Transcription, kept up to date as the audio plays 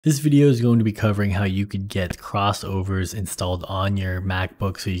This video is going to be covering how you could get crossovers installed on your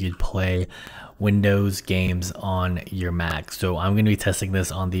MacBook so you could play Windows games on your Mac. So I'm going to be testing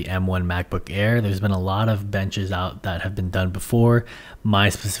this on the M1 Macbook Air. There's been a lot of benches out that have been done before. My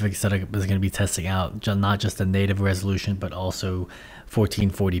specific setup is going to be testing out not just the native resolution, but also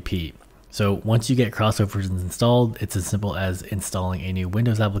 1440p. So once you get crossovers installed, it's as simple as installing a new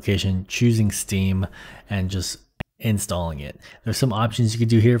Windows application, choosing Steam, and just installing it. There's some options you could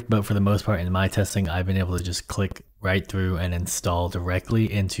do here, but for the most part in my testing, I've been able to just click right through and install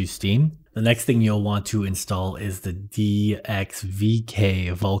directly into Steam. The next thing you'll want to install is the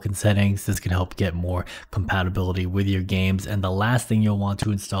DXVK Vulkan settings. This can help get more compatibility with your games. And the last thing you'll want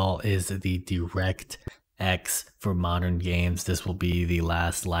to install is the DirectX for modern games. This will be the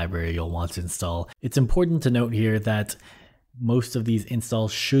last library you'll want to install. It's important to note here that most of these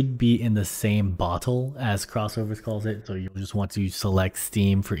installs should be in the same bottle as Crossovers calls it. So you'll just want to select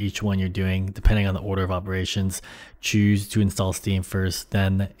Steam for each one you're doing, depending on the order of operations. Choose to install Steam first,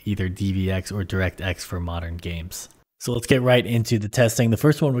 then either DVX or DirectX for modern games. So let's get right into the testing. The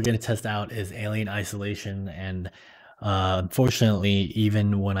first one we're going to test out is Alien Isolation, and unfortunately,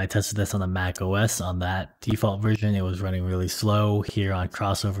 even when I tested this on the Mac OS on that default version, it was running really slow. Here on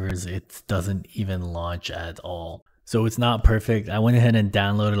Crossovers, it doesn't even launch at all. So it's not perfect. I went ahead and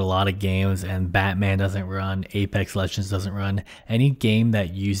downloaded a lot of games, and Batman doesn't run, Apex Legends doesn't run. Any game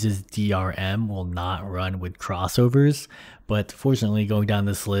that uses DRM will not run with crossovers, but fortunately going down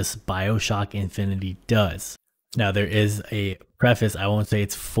this list, Bioshock Infinite does. Now there is a preface, I won't say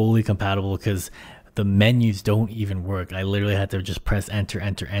it's fully compatible because the menus don't even work. I literally had to just press enter,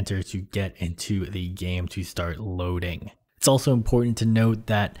 enter, enter to get into the game to start loading. It's also important to note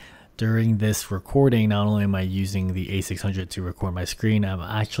that during this recording, not only am I using the A600 to record my screen, I'm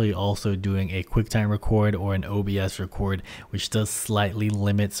actually also doing a QuickTime record or an OBS record, which does slightly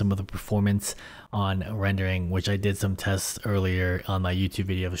limit some of the performance on rendering, which I did some tests earlier on my YouTube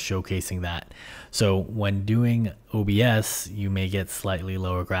video showcasing that. So when doing OBS, you may get slightly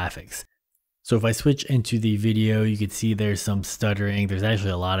lower graphics. So if I switch into the video, you can see there's some stuttering. There's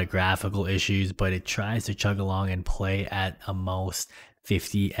actually a lot of graphical issues, but it tries to chug along and play at almost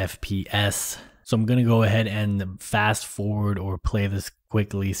 50 FPS. So I'm going to go ahead and fast forward or play this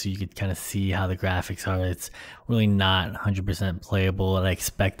quickly so you could kind of see how the graphics are. It's really not 100% playable, and I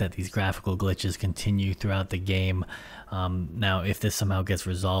expect that these graphical glitches continue throughout the game. Now, if this somehow gets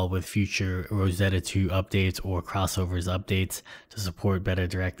resolved with future Rosetta 2 updates or Crossovers updates to support better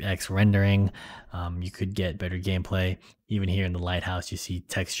DirectX rendering, you could get better gameplay. Even here in the lighthouse, you see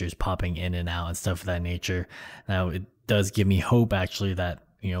textures popping in and out and stuff of that nature. Now, it does give me hope actually that,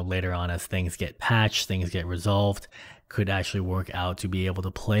 you know, later on as things get patched, things get resolved, could actually work out to be able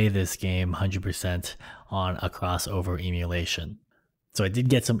to play this game 100% on a crossover emulation. So I did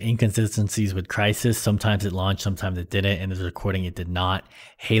get some inconsistencies with Crysis. Sometimes it launched, sometimes it didn't. In this recording, it did not.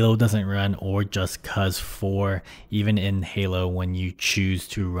 Halo doesn't run, or Just Cause 4. Even in Halo, when you choose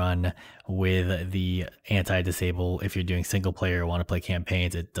to run with the anti-disable, if you're doing single player or want to play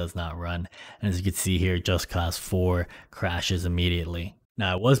campaigns, it does not run. And as you can see here, Just Cause 4 crashes immediately.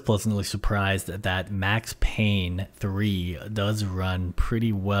 Now, I was pleasantly surprised that Max Payne 3 does run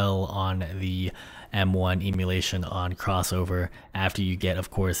pretty well on the M1 emulation on Crossover after you get,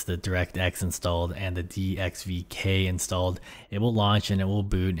 of course, the DirectX installed and the DXVK installed. It will launch and it will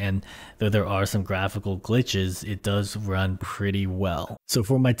boot, and though there are some graphical glitches, it does run pretty well. So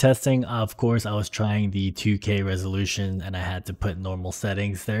for my testing, of course, I was trying the 2K resolution and I had to put normal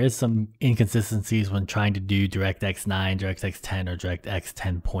settings. There is some inconsistencies when trying to do DirectX 9, DirectX 10, or DirectX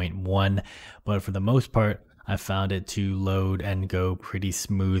 10.1, but for the most part, I found it to load and go pretty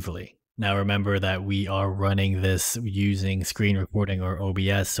smoothly. Now remember that we are running this using screen recording or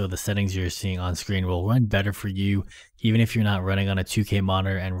OBS, so the settings you're seeing on screen will run better for you, even if you're not running on a 2K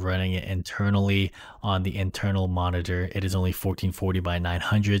monitor and running it internally on the internal monitor. It is only 1440 by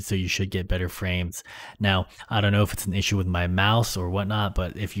 900, so you should get better frames. Now, I don't know if it's an issue with my mouse or whatnot,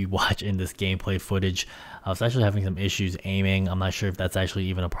 but if you watch in this gameplay footage, I was actually having some issues aiming. I'm not sure if that's actually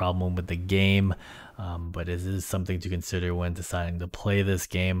even a problem with the game, but it is something to consider when deciding to play this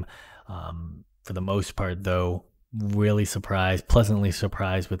game. For the most part though, really surprised, pleasantly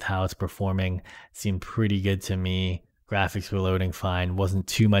surprised with how it's performing. Seemed pretty good to me. Graphics were loading fine, wasn't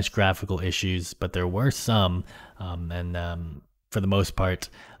too much graphical issues, but there were some, and for the most part,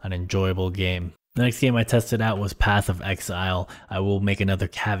 an enjoyable game. The next game I tested out was Path of Exile. I will make another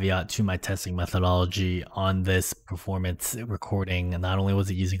caveat to my testing methodology on this performance recording. And not only was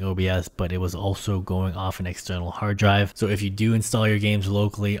it using OBS, but it was also going off an external hard drive. So if you do install your games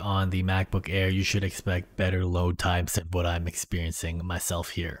locally on the MacBook Air, you should expect better load times than what I'm experiencing myself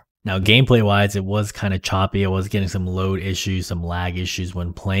here. Now, gameplay wise, it was kind of choppy. I was getting some load issues, some lag issues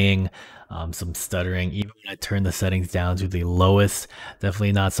when playing, some stuttering. Even when I turned the settings down to the lowest,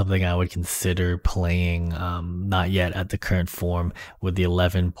 definitely not something I would consider playing, not yet at the current form with the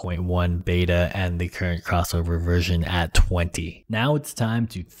 11.1 beta and the current crossover version at 20. Now it's time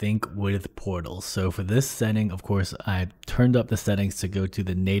to think with portals. So for this setting, of course, I turned up the settings to go to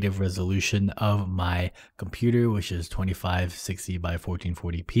the native resolution of my computer, which is 2560 by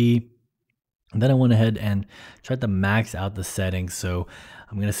 1440p. And then I went ahead and tried to max out the settings. So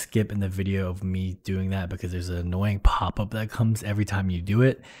I'm going to skip in the video of me doing that because there's an annoying pop-up that comes every time you do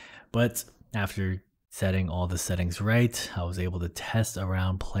it. But after setting all the settings right, I was able to test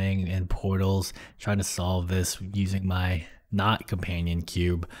around playing in portals, trying to solve this using my not companion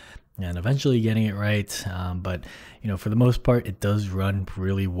cube, and eventually getting it right. But you know, for the most part, it does run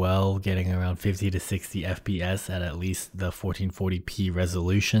really well, getting around 50 to 60 FPS at least the 1440p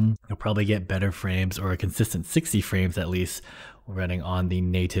resolution. You'll probably get better frames, or a consistent 60 frames at least, running on the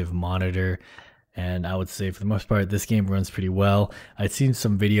native monitor. And I would say for the most part, this game runs pretty well. I'd seen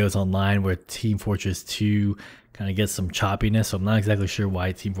some videos online where Team Fortress 2 kind of gets some choppiness, so I'm not exactly sure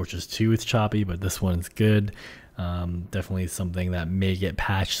why Team Fortress 2 is choppy, but this one's good. Definitely something that may get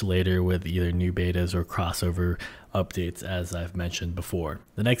patched later with either new betas or crossover updates, as I've mentioned before.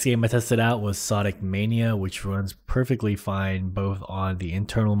 The next game I tested out was Sonic Mania, which runs perfectly fine both on the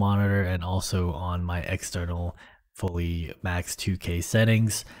internal monitor and also on my external fully max 2K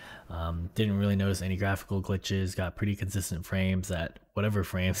settings. Didn't really notice any graphical glitches, got pretty consistent frames at whatever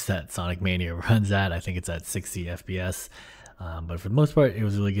frames that Sonic Mania runs at. I think it's at 60 FPS. But for the most part, it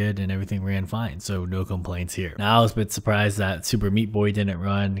was really good and everything ran fine, so no complaints here. Now, I was a bit surprised that Super Meat Boy didn't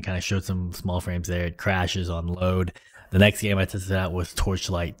run. Kind of showed some small frames there. It crashes on load. The next game I tested out was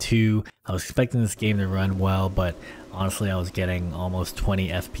Torchlight 2. I was expecting this game to run well, but honestly, I was getting almost 20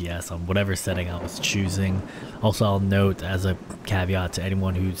 FPS on whatever setting I was choosing. Also, I'll note as a caveat to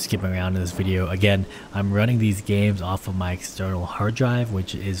anyone who's skipping around in this video, again, I'm running these games off of my external hard drive,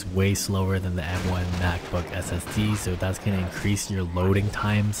 which is way slower than the M1 Macbook SSD, so that's going to increase your loading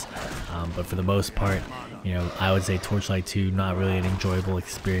times. But for the most part, you know, I would say Torchlight 2, not really an enjoyable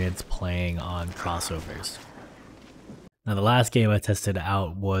experience playing on crossovers. Now, the last game I tested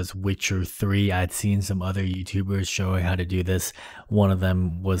out was Witcher 3. I'd seen some other YouTubers showing how to do this. One of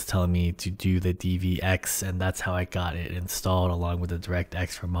them was telling me to do the DVX, and that's how I got it installed along with the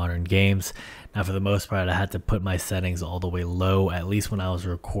DirectX for modern games. Now, for the most part, I had to put my settings all the way low, at least when I was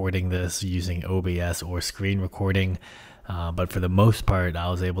recording this using OBS or screen recording. But for the most part, I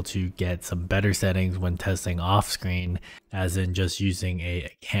was able to get some better settings when testing off screen, as in just using a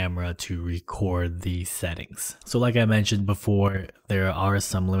camera to record the settings. So like I mentioned before, there are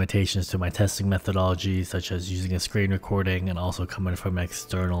some limitations to my testing methodology, such as using a screen recording and also coming from an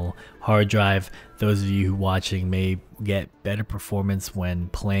external hard drive. Those of you watching may get better performance when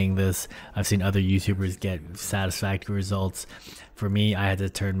playing this. I've seen other YouTubers get satisfactory results. For me, I had to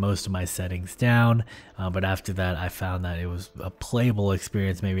turn most of my settings down, but after that, I found that it was a playable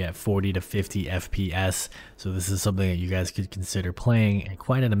experience, maybe at 40 to 50 FPS. So this is something that you guys could consider playing, and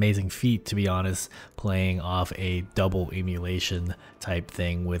quite an amazing feat, to be honest, playing off a double emulation type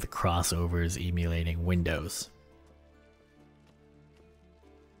thing with crossovers emulating Windows.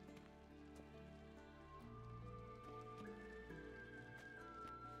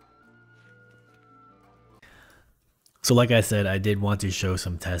 So like I said, I did want to show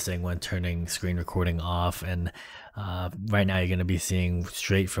some testing when turning screen recording off, and right now you're going to be seeing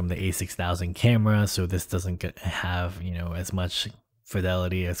straight from the A6000 camera, so this doesn't have, you know, as much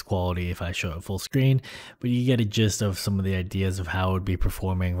fidelity as quality if I show it full screen, but you get a gist of some of the ideas of how it would be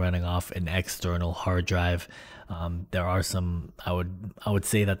performing running off an external hard drive. There are some, I would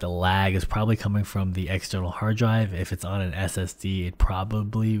say that the lag is probably coming from the external hard drive. If it's on an SSD, it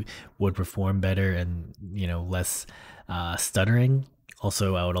probably would perform better and, you know, less stuttering.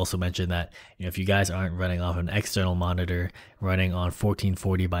 Also, I would also mention that, you know, if you guys aren't running off an external monitor, running on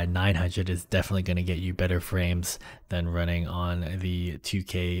 1440 by 900 is definitely going to get you better frames than running on the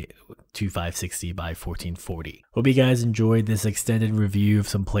 2K 2560 by 1440. Hope you guys enjoyed this extended review of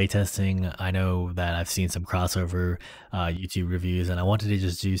some playtesting. I know that I've seen some crossover YouTube reviews, and I wanted to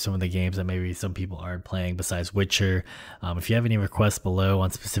just do some of the games that maybe some people aren't playing besides Witcher. If you have any requests below on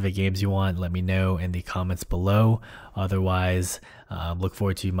specific games you want, let me know in the comments below. Otherwise, Look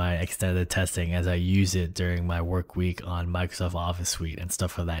forward to my extended testing as I use it during my work week on Microsoft Office Suite and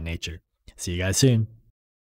stuff of that nature. See you guys soon.